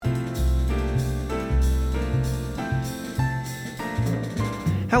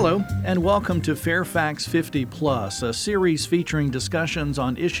Hello, and welcome to Fairfax 50 Plus, a series featuring discussions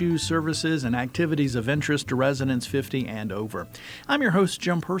on issues, services, and activities of interest to residents 50 and over. I'm your host,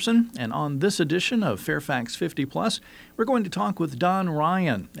 Jim Person, and on this edition of Fairfax 50 Plus, we're going to talk with Don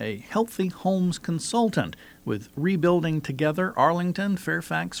Ryan, a healthy homes consultant with Rebuilding Together Arlington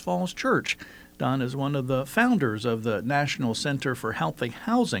Fairfax Falls Church. Don is one of the founders of the National Center for Healthy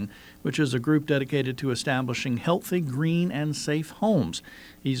Housing, which is a group dedicated to establishing healthy, green, and safe homes.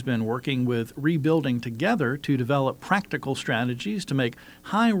 He's been working with Rebuilding Together to develop practical strategies to make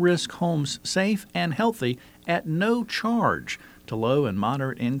high-risk homes safe and healthy at no charge to low and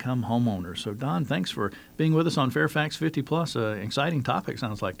moderate income homeowners. So, Don, thanks for being with us on Fairfax 50 Plus. Exciting topic,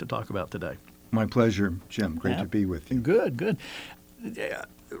 sounds like, to talk about today. My pleasure, Jim. Great to be with you. Good.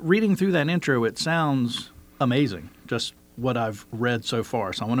 Reading through that intro, it sounds amazing, just what I've read so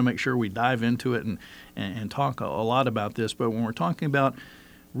far. So I want to make sure we dive into it and talk a lot about this. But when we're talking about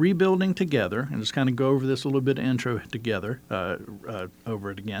rebuilding together, and just kind of go over this a little bit of intro together,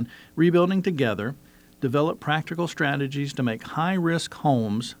 over it again, rebuilding together, develop practical strategies to make high-risk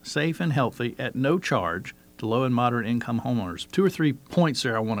homes safe and healthy at no charge to low and moderate income homeowners. 2 or 3 points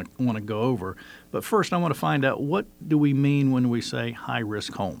there I want to go over. But first, I want to find out, what do we mean when we say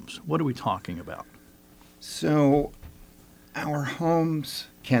high-risk homes? What are we talking about? So our homes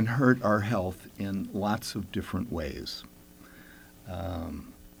can hurt our health in lots of different ways.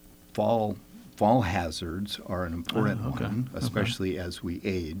 Fall hazards are an important one, especially as we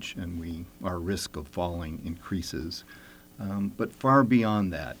age and our risk of falling increases. But far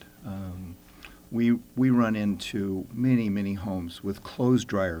beyond that, we run into many homes with closed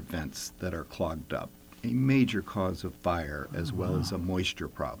dryer vents that are clogged up, a major cause of fire as well as a moisture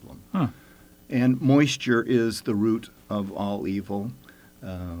problem. And moisture is the root of all evil.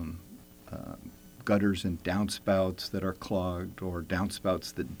 Gutters and downspouts that are clogged, or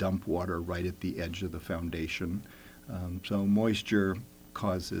downspouts that dump water right at the edge of the foundation. So moisture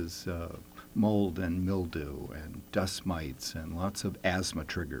causes mold and mildew and dust mites and lots of asthma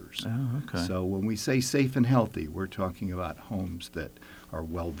triggers. So when we say safe and healthy, we're talking about homes that are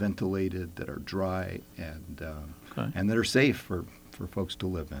well ventilated, that are dry, and that are safe for folks to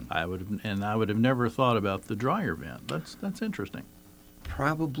live in. I would have never thought about the dryer vent. That's interesting.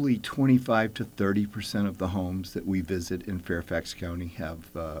 Probably 25 to 30% of the homes that we visit in Fairfax County have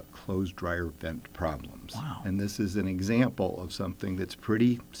closed dryer vent problems. Wow. And this is an example of something that's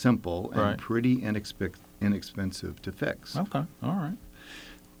pretty simple and pretty inexpensive to fix. Okay, all right.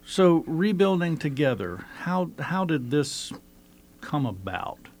 So Rebuilding Together, how did this come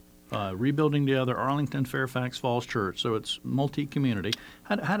about? Rebuilding Together Arlington Fairfax Falls Church, so it's multi-community.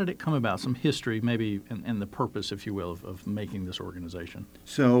 How did it come about? Some history maybe and the purpose, if you will, of making this organization.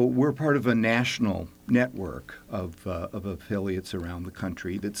 So we're part of a national network of affiliates around the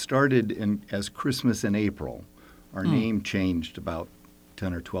country that started as Christmas in April. Our name changed about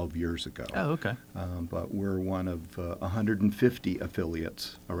 10 or 12 years ago. Oh, okay. But we're one of 150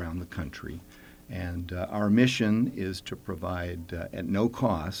 affiliates around the country. And our mission is to provide, at no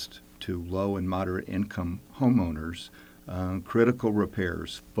cost to low and moderate income homeowners, critical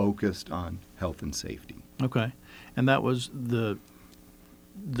repairs focused on health and safety. Okay. And that was the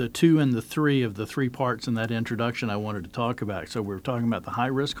 2 and the 3 of the 3 parts in that introduction I wanted to talk about. So we were talking about the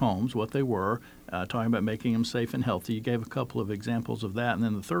high-risk homes, what they were, talking about making them safe and healthy. You gave a couple of examples of that. And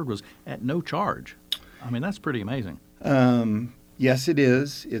then the third was at no charge. I mean, that's pretty amazing. Yes, it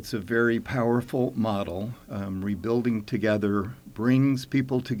is. It's a very powerful model. Rebuilding Together brings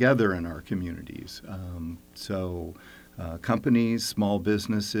people together in our communities. Companies, small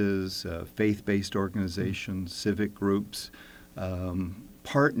businesses, faith-based organizations, civic groups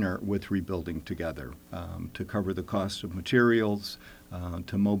partner with Rebuilding Together to cover the cost of materials,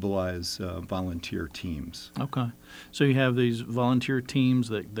 to mobilize volunteer teams. Okay. So you have these volunteer teams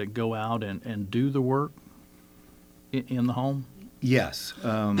that go out and do the work in the home? Yes.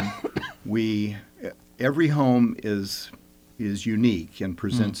 Every home is unique and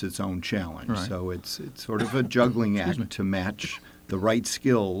presents its own challenge. Right. So it's sort of a juggling act to match the right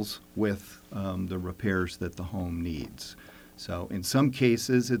skills with the repairs that the home needs. So in some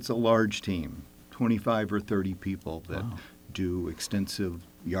cases, it's a large team, 25 or 30 people that do extensive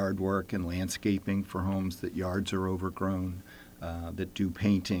yard work and landscaping for homes that yards are overgrown, that do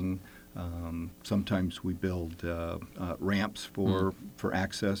painting. Sometimes we build ramps for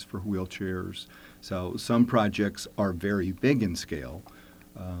access for wheelchairs. So some projects are very big in scale.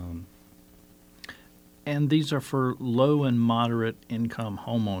 And these are for low and moderate income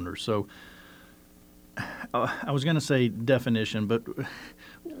homeowners. So I was going to say definition, but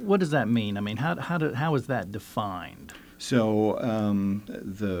what does that mean? I mean, how is that defined? So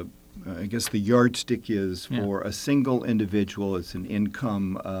I guess the yardstick is for a single individual, it's an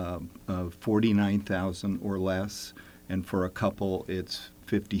income of $49,000 or less, and for a couple, it's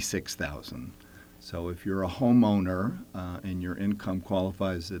 $56,000. So if you're a homeowner and your income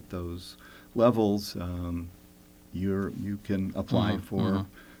qualifies at those levels, you can apply for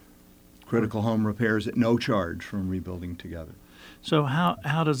critical home repairs at no charge from Rebuilding Together. So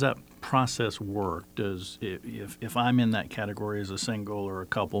how does that process work? Does if I'm in that category as a single or a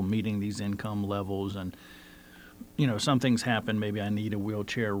couple meeting these income levels, and something's happened, maybe I need a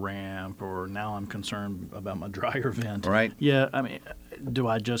wheelchair ramp, or now I'm concerned about my dryer vent. Right. Yeah. I mean, do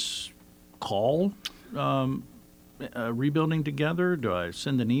I just call Rebuilding Together? Do I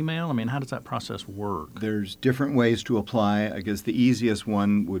send an email? I mean, how does that process work? There's different ways to apply. I guess the easiest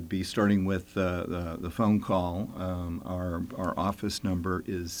one would be starting with the phone call. Our office number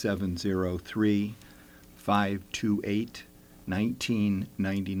is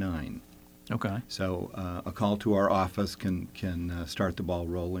 703-528-1999. Okay. So a call to our office can start the ball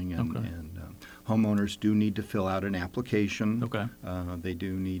rolling, and homeowners do need to fill out an application. Okay. They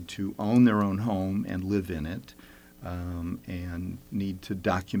do need to own their own home and live in it. And need to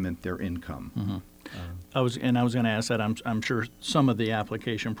document their income. Mm-hmm. I was going to ask that. I'm sure some of the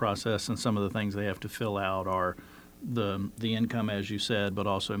application process and some of the things they have to fill out are the income, as you said, but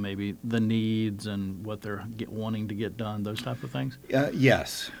also maybe the needs and what they're wanting to get done, those type of things.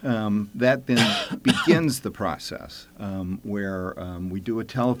 Yes, that then begins the process where we do a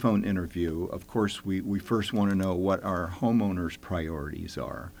telephone interview. Of course, we first want to know what our homeowners' priorities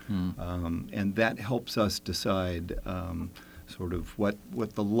are, and that helps us decide sort of what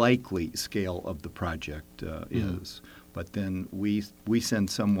the likely scale of the project is. But then we send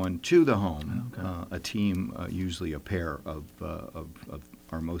someone to the home, a team, usually a pair of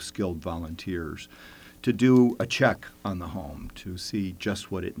our most skilled volunteers, to do a check on the home to see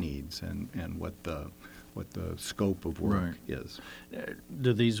just what it needs and what the scope of work is.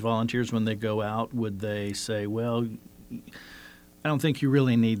 Do these volunteers, when they go out, would they say, well, I don't think you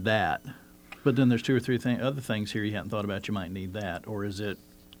really need that, but then there's two or three other things here you hadn't thought about, you might need that? Or is it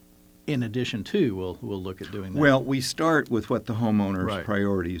in addition to, we'll look at doing that? Well, we start with what the homeowner's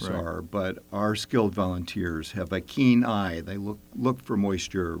priorities are, but our skilled volunteers have a keen eye. They look for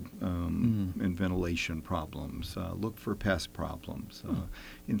moisture and ventilation problems, look for pest problems.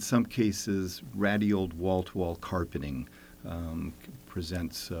 In some cases, ratty-old wall-to-wall carpeting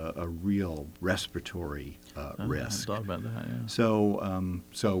presents a real respiratory risk. I hadn't thought about that, yeah.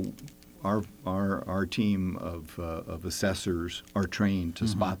 So our team of assessors are trained to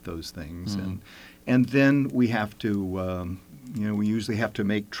spot those things, and then we have to we usually have to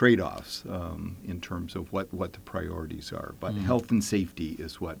make trade-offs in terms of what the priorities are. But health and safety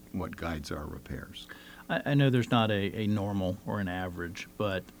is what guides our repairs. I know there's not a normal or an average,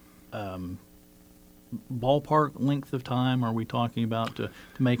 but ballpark length of time are we talking about to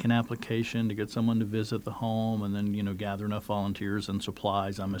make an application, to get someone to visit the home, and then gather enough volunteers and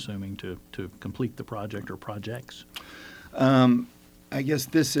supplies, I'm assuming, to complete the project or projects? I guess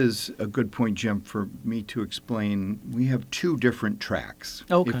this is a good point, Jim, for me to explain. We have two different tracks.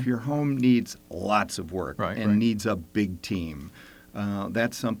 Okay. If your home needs lots of work and needs a big team,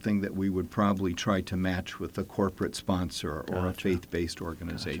 that's something that we would probably try to match with a corporate sponsor or a faith-based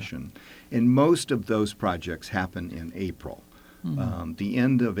organization. And most of those projects happen in April. The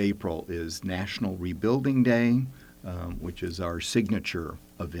end of April is National Rebuilding Day, which is our signature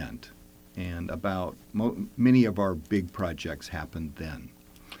event. And many of our big projects happen then.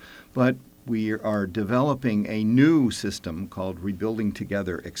 But we are developing a new system called Rebuilding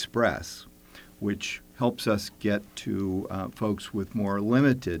Together Express, which helps us get to folks with more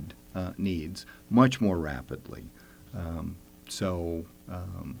limited needs much more rapidly.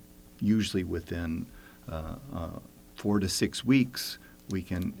 Usually within 4 to 6 weeks, we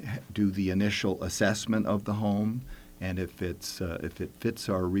can do the initial assessment of the home, and if it fits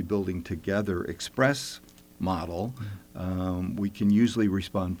our Rebuilding Together Express model, we can usually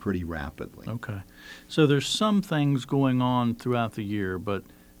respond pretty rapidly. Okay. So there's some things going on throughout the year, but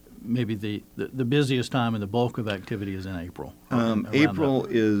maybe the busiest time and the bulk of activity is in April. April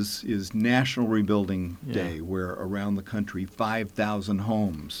is National Rebuilding Day, where around the country 5,000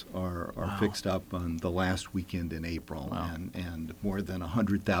 homes are fixed up on the last weekend in April, and more than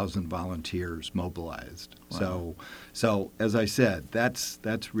 100,000 volunteers mobilized. Wow. So as I said, that's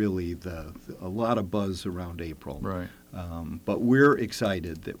really a lot of buzz around April. Right. But we're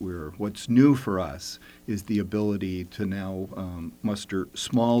excited that what's new for us is the ability to now muster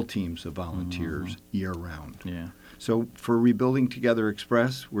small teams of volunteers year-round. Yeah. So for Rebuilding Together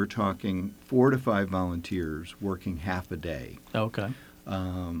Express, we're talking 4 to 5 volunteers working half a day. Okay.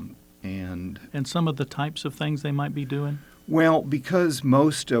 And some of the types of things they might be doing? well, because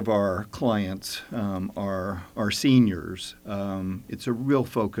most of our clients are seniors, it's a real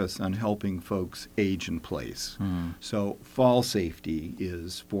focus on helping folks age in place. So fall safety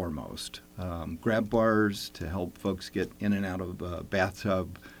is foremost. Grab bars to help folks get in and out of a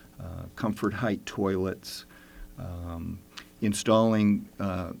bathtub, comfort height toilets, installing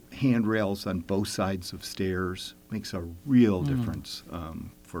handrails on both sides of stairs makes a real difference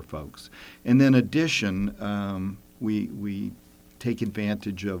for folks. And then addition, we take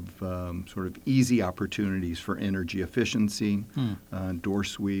advantage of sort of easy opportunities for energy efficiency, door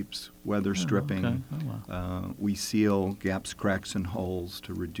sweeps, weather stripping. Okay. Oh, wow. We seal gaps, cracks, and holes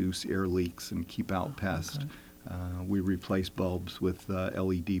to reduce air leaks and keep out pests. Okay. We replace bulbs with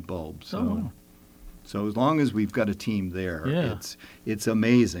LED bulbs. Oh, wow. So as long as we've got a team there, Yeah. it's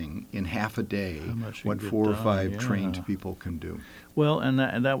amazing in half a day How much you what can get 4 or done, 5 yeah. trained people can do. Well, and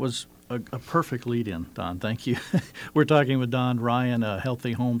that was a perfect lead-in, Don. Thank you. We're talking with Don Ryan, a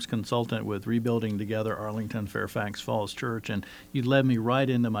healthy homes consultant with Rebuilding Together Arlington Fairfax Falls Church. And you led me right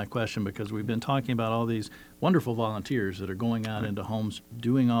into my question because we've been talking about all these wonderful volunteers that are going out into homes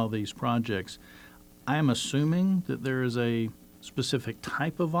doing all these projects. I am assuming that there is a specific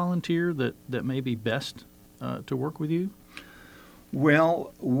type of volunteer that may be best to work with you?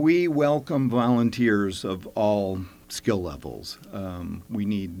 Well, we welcome volunteers of all skill levels. We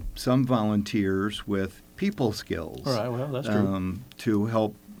need some volunteers with people skills. All right, well, that's true. To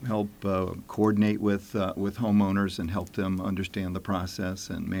help coordinate with homeowners and help them understand the process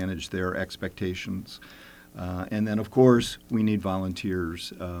and manage their expectations. And then, of course, we need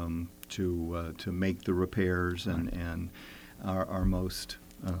volunteers to make the repairs, and our most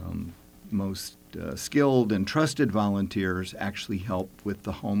skilled and trusted volunteers actually help with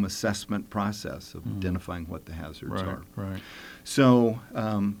the home assessment process of identifying what the hazards are. Right. So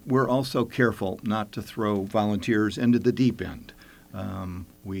we're also careful not to throw volunteers into the deep end.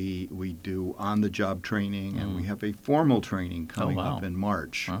 We do on-the-job training, and we have a formal training coming up in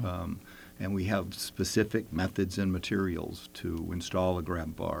March. And we have specific methods and materials to install a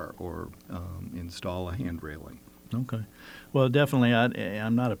grab bar or install a hand railing. Okay. Well, definitely,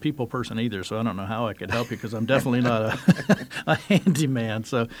 I'm not a people person either, so I don't know how I could help you because I'm definitely not a handyman.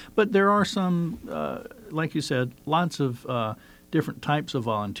 So, but there are some, like you said, lots of different types of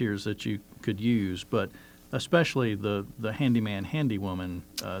volunteers that you could use, but especially the handyman, handywoman,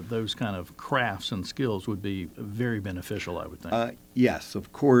 those kind of crafts and skills would be very beneficial, I would think. Yes,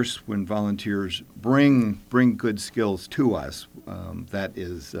 of course, when volunteers bring good skills to us, that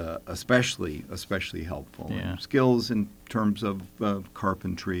is especially helpful. Yeah. Skills in terms of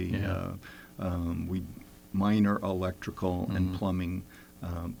carpentry, we minor electrical and plumbing,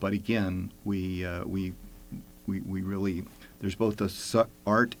 but again, we really. There's both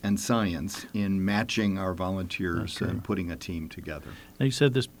art and science in matching our volunteers and putting a team together. Now you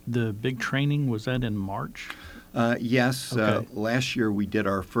said the big training, was that in March? Yes. Okay. Last year we did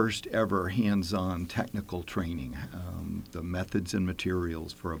our first ever hands-on technical training, the methods and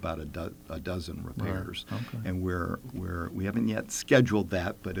materials for about a dozen repairs. Right. Okay. And we haven't yet scheduled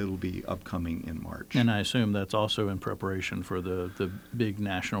that, but it'll be upcoming in March. And I assume that's also in preparation for the big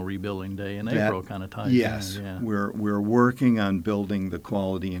National Rebuilding Day in April kind of ties Yes. in. Yeah. We're working on building the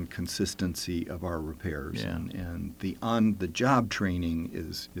quality and consistency of our repairs. Yeah. And the on-the-job training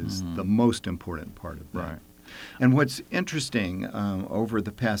is the most important part of that. Right. And what's interesting, over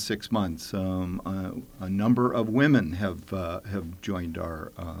the past 6 months, a number of women have joined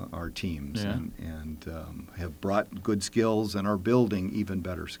our teams and have brought good skills and are building even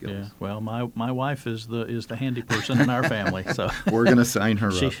better skills. Yeah. Well, my wife is the handy person in our family, so we're going to sign her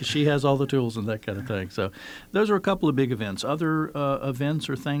up. She has all the tools and that kind of thing. So those are a couple of big events. Other events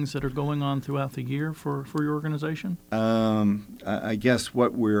or things that are going on throughout the year for your organization? I guess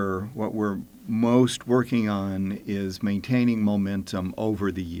what we're most working on is maintaining momentum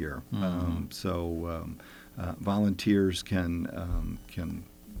over the year. Volunteers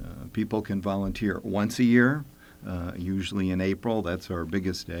people can volunteer once a year, usually in April. That's our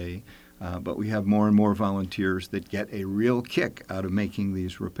biggest day. But we have more and more volunteers that get a real kick out of making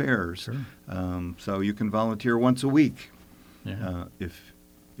these repairs. Sure. So you can volunteer once a week, Yeah.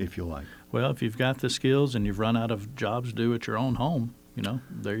 if you like. Well, if you've got the skills and you've run out of jobs to do at your own home,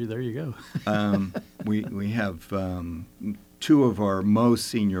 there you go. We have 2 of our most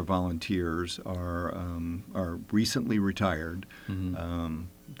senior volunteers are recently retired.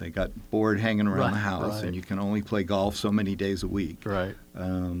 they got bored hanging around the Right, house, right. and you can only play golf so many days a week. Right.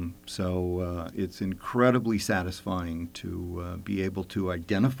 So it's incredibly satisfying to be able to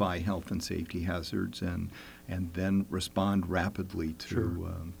identify health and safety hazards and then respond rapidly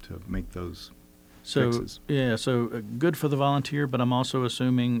to make those fixes. Yeah, so good for the volunteer, but I'm also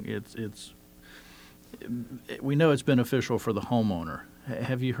assuming we know it's beneficial for the homeowner.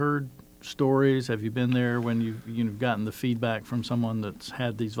 Have you heard stories? Have you been there when you've gotten the feedback from someone that's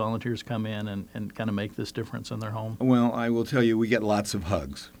had these volunteers come in and kind of make this difference in their home? Well, I will tell you, we get lots of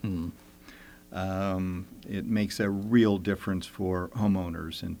hugs. It makes a real difference for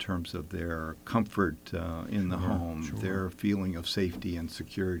homeowners in terms of their comfort in the home, their feeling of safety and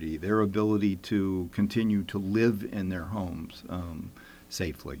security, their ability to continue to live in their homes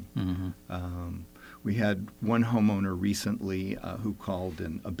safely. We had one homeowner recently who called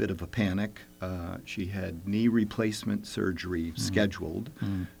in a bit of a panic. She had knee replacement surgery scheduled,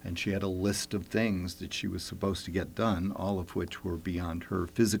 and she had a list of things that she was supposed to get done, all of which were beyond her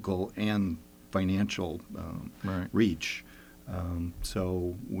physical and financial reach.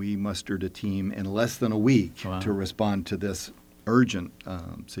 So we mustered a team in less than a week to respond to this urgent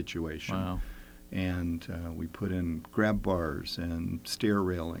situation. Wow. And we put in grab bars and stair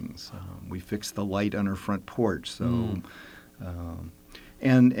railings. We fixed the light on her front porch. So,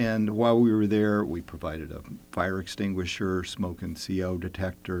 and while we were there, we provided a fire extinguisher, smoke and CO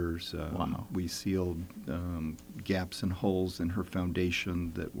detectors. We sealed gaps and holes in her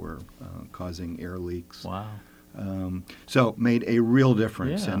foundation that were causing air leaks. Wow. So made a real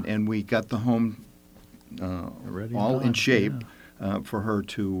difference, Yeah. and we got the home all in shape for her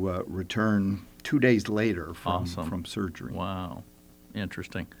to return 2 days later from surgery. Wow.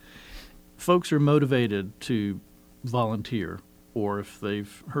 Interesting. Folks are motivated to volunteer, or if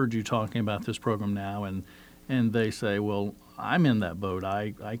they've heard you talking about this program now and they say, well, I'm in that boat,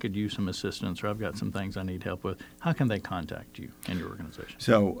 I could use some assistance, or I've got some things I need help with, how can they contact you and your organization?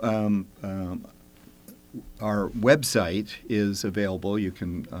 So our website is available. You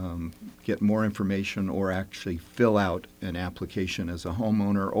can get more information or actually fill out an application as a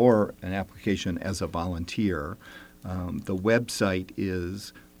homeowner or an application as a volunteer. The website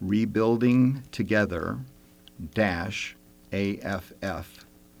is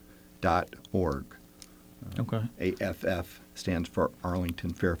rebuildingtogether-aff.org. Okay. AFF stands for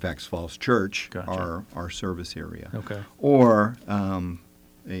Arlington Fairfax Falls Church, Gotcha. our service area. Okay. Or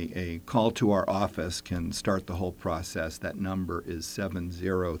a call to our office can start the whole process. That number is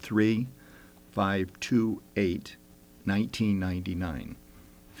 703-528-1999.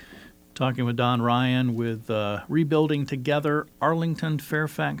 Talking with Don Ryan with Rebuilding Together, Arlington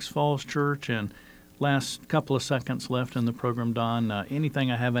Fairfax Falls Church. And last couple of seconds left in the program, Don.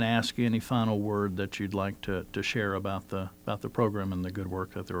 Anything I haven't asked you, any final word that you'd like to share about the program and the good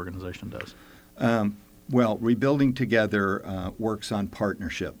work that the organization does? Well, Rebuilding Together works on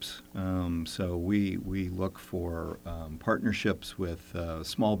partnerships. So we look for partnerships with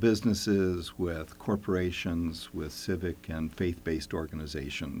small businesses, with corporations, with civic and faith-based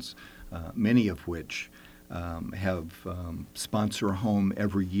organizations, many of which have sponsor a home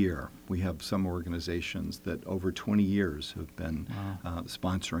every year. We have some organizations that over 20 years have been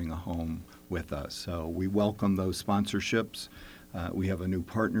sponsoring a home with us. So we welcome those sponsorships. We have a new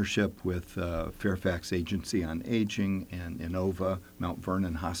partnership with Fairfax Agency on Aging and Inova Mount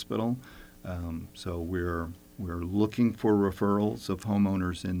Vernon Hospital. So we're looking for referrals of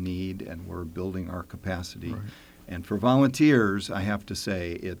homeowners in need, and we're building our capacity. Right. And for volunteers, I have to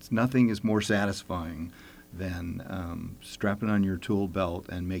say, nothing is more satisfying than strapping on your tool belt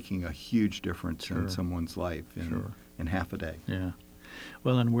and making a huge difference in someone's life in half a day. Yeah.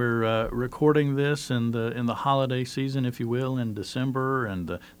 Well, and we're recording this in the holiday season, if you will, in December, and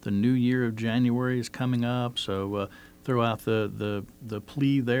the new year of January is coming up. So throw out the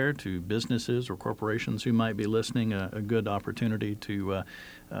plea there to businesses or corporations who might be listening, a good opportunity to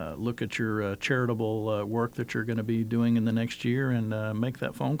look at your charitable work that you're going to be doing in the next year and make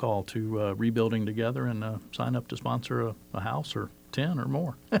that phone call to Rebuilding Together and sign up to sponsor a house or 10 or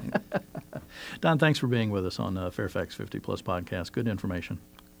more. Don, thanks for being with us on Fairfax 50 Plus podcast. Good information.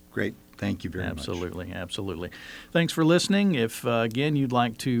 Great. Thank you very much. Absolutely. Thanks for listening. If, again, you'd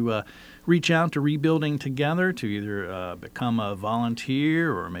like to reach out to Rebuilding Together to either become a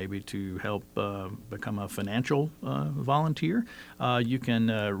volunteer or maybe to help become a financial volunteer, you can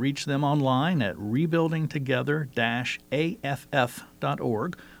reach them online at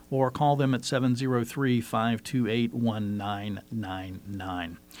rebuildingtogether-aff.org. or call them at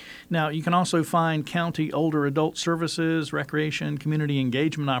 703-528-1999. Now, you can also find county older adult services, recreation, community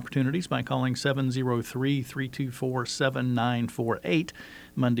engagement opportunities by calling 703-324-7948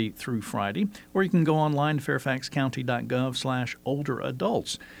 Monday through Friday, or you can go online to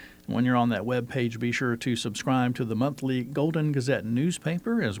fairfaxcounty.gov/olderadults. When you're on that web page, be sure to subscribe to the monthly Golden Gazette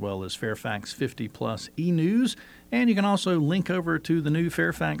newspaper as well as Fairfax 50 Plus e-news. And you can also link over to the new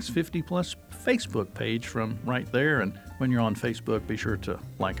Fairfax 50 Plus Facebook page from right there. And when you're on Facebook, be sure to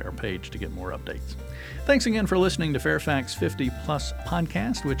like our page to get more updates. Thanks again for listening to Fairfax 50 Plus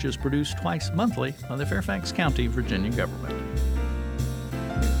podcast, which is produced twice monthly by the Fairfax County, Virginia government.